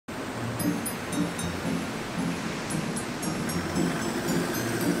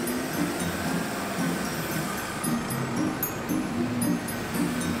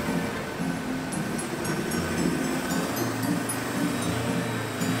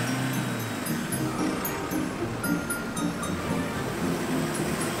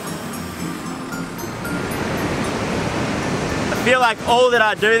I feel like all that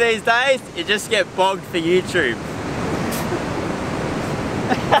I do these days is just get bogged for YouTube.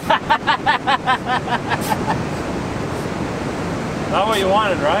 Not what you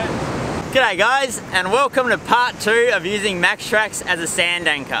wanted, right? G'day guys, and welcome to part 2 of using Maxtrax as a sand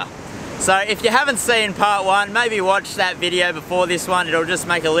anchor. So if you haven't seen part 1, maybe watch that video before this one. It'll just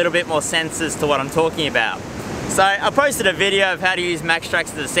make a little bit more sense as to what I'm talking about. So I posted a video of how to use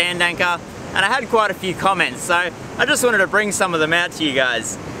Maxtrax as a sand anchor, and I had quite a few comments, so I just wanted to bring some of them out to you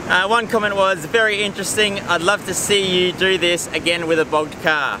guys. One comment was, very interesting, I'd love to see you do this again with a bogged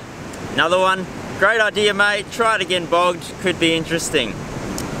car. Another one, great idea mate, try it again bogged, could be interesting.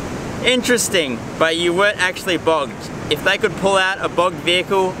 Interesting, but you weren't actually bogged. If they could pull out a bogged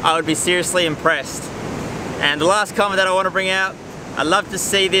vehicle, I would be seriously impressed. And the last comment that I want to bring out, I'd love to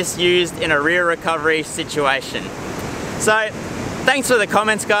see this used in a rear recovery situation. So, thanks for the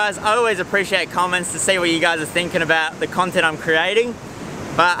comments guys. I always appreciate comments to see what you guys are thinking about the content I'm creating.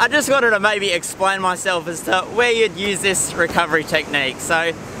 But I just wanted to maybe explain myself as to where you'd use this recovery technique.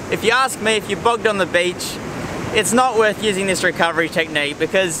 So, if you ask me, if you're bogged on the beach, it's not worth using this recovery technique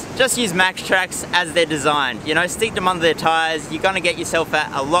because just use Maxtrax as they're designed. You know, stick them under their tires, you're gonna get yourself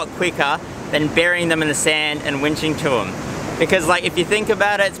out a lot quicker than burying them in the sand and winching to them. Because like if you think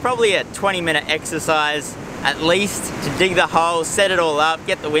about it, it's probably a 20-minute exercise at least to dig the hole, set it all up,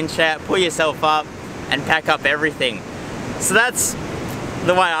 get the winch out, pull yourself up and pack up everything. So that's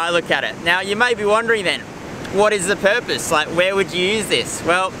the way I look at it. Now you may be wondering then, what is the purpose? Like where would you use this?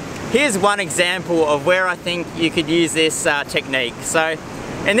 Well, here's one example of where I think you could use this technique. So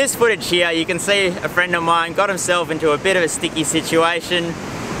in this footage here, you can see a friend of mine got himself into a bit of a sticky situation.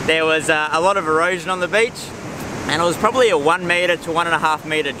 There was a lot of erosion on the beach and it was probably a 1 meter to 1.5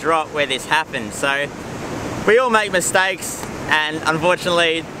 meter drop where this happened. So we all make mistakes and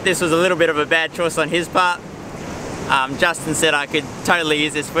unfortunately this was a little bit of a bad choice on his part. Justin said I could totally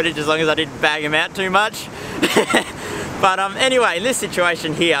use this footage as long as I didn't bag him out too much. But anyway, in this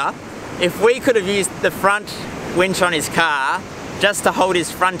situation here, if we could have used the front winch on his car just to hold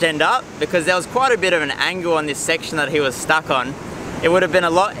his front end up, because there was quite a bit of an angle on this section that he was stuck on, it would have been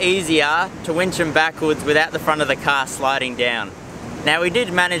a lot easier to winch him backwards without the front of the car sliding down. Now we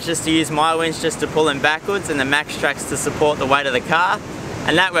did manage just to use my winch just to pull him backwards and the Maxtrax to support the weight of the car,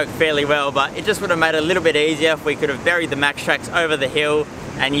 and that worked fairly well, but it just would have made it a little bit easier if we could have buried the Maxtrax over the hill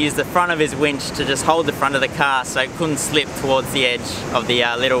and use the front of his winch to just hold the front of the car so it couldn't slip towards the edge of the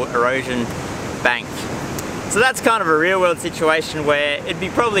little erosion bank. So that's kind of a real world situation where it'd be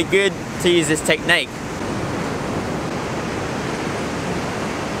probably good to use this technique.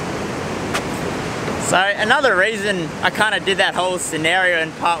 So another reason I kind of did that whole scenario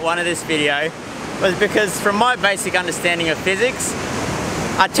in part 1 of this video was because from my basic understanding of physics,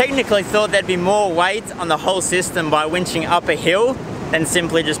 I technically thought there'd be more weight on the whole system by winching up a hill than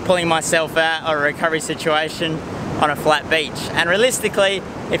simply just pulling myself out of a recovery situation on a flat beach. And realistically,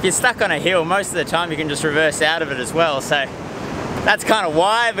 if you're stuck on a hill, most of the time you can just reverse out of it as well. So that's kind of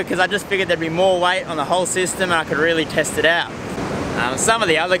why, because I just figured there'd be more weight on the whole system and I could really test it out. Some of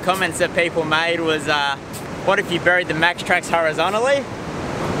the other comments that people made was, what if you buried the Maxtrax horizontally?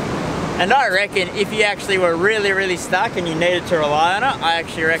 And I reckon if you actually were really stuck and you needed to rely on it, I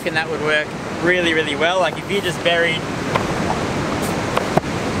actually reckon that would work really well. Like if you just buried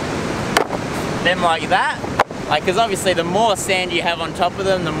them like that, like, because obviously the more sand you have on top of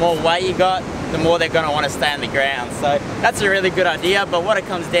them, the more weight you got, the more they're going to want to stay on the ground. So that's a really good idea, but what it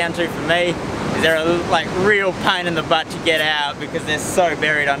comes down to for me is they're a like real pain in the butt to get out because they're so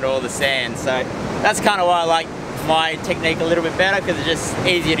buried under all the sand. So that's kind of why I like my technique a little bit better, because it's just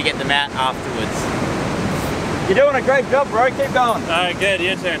easier to get them out afterwards. You're doing a great job bro, keep going. Alright, good,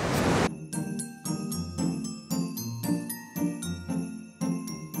 your turn.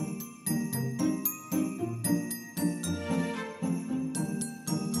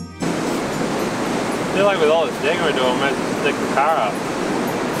 I feel like with all this digging we're doing, we might just stick the car up.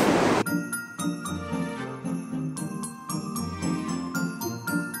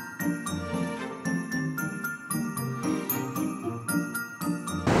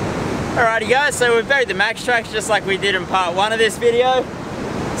 Alrighty guys, so we've buried the Maxtrax just like we did in part 1 of this video.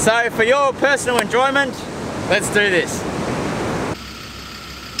 So for your personal enjoyment, let's do this.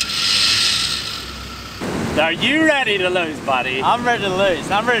 Are you ready to lose, buddy? I'm ready to lose,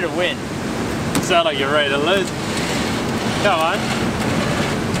 I'm ready to win. You sound like you're ready to lose. Come on.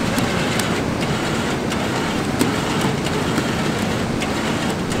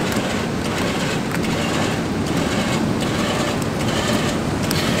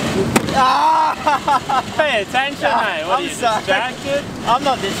 Pay attention, mate. What, are you distracted? I'm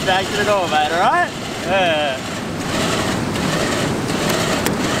not distracted at all, mate, alright? Yeah.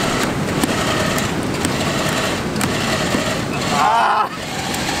 Ah!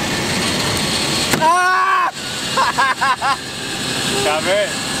 Ah! Cover it.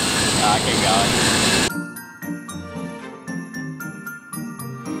 Oh, keep going.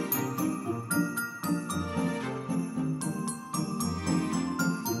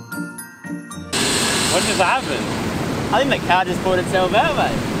 What just happened? I think the car just pulled itself out,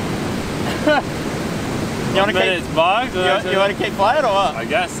 mate. You want to keep? It's bogged. You want to keep playing or what? I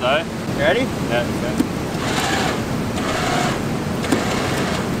guess so. You ready? Yeah.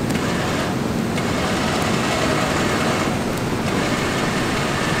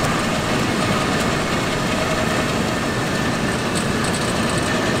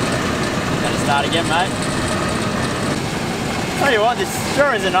 Start again, mate. Tell you what, this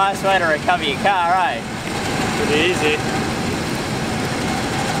sure is a nice way to recover your car, eh? Pretty easy.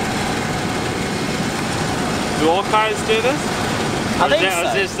 Do all cars do this? I think so.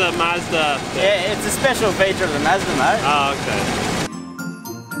 Is this the Mazda thing? Yeah, it's a special feature of the Mazda, mate. Oh, okay.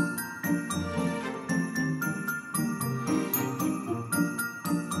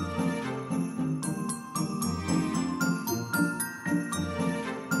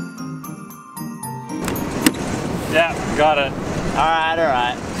 Yeah, got it. Alright,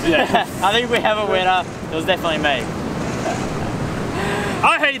 alright. Yeah. I think we have a winner. It was definitely me.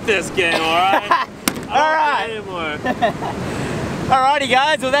 I hate this game, alright? Alright. Anymore. Alrighty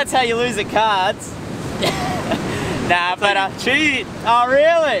guys, well that's how you lose at cards. Nah, but cheat. oh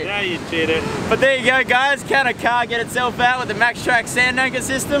really? Yeah, you cheated. But there you go guys, can a car get itself out with the Maxtrax sand anchor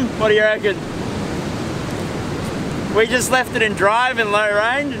system? What do you reckon? We just left it in drive in low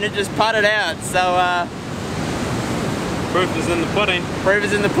range and it just putted out, so Proof is in the pudding. proof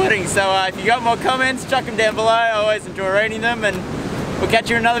is in the pudding. So if you got more comments, chuck them down below. I always enjoy reading them, and we'll catch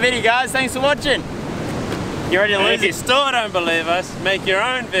you in another video guys. Thanks for watching. You ready to And lose if you it? still don't believe us, make your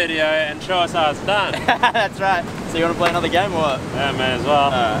own video and show us how it's done. That's right. So you want to play another game or what? Yeah, may as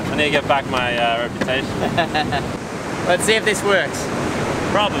well. Alright. I need to get back my reputation. Let's see if this works.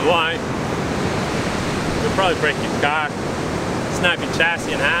 Probably won't. You'll probably break your car, snap your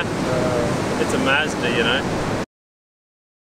chassis in half. It's a Mazda, you know.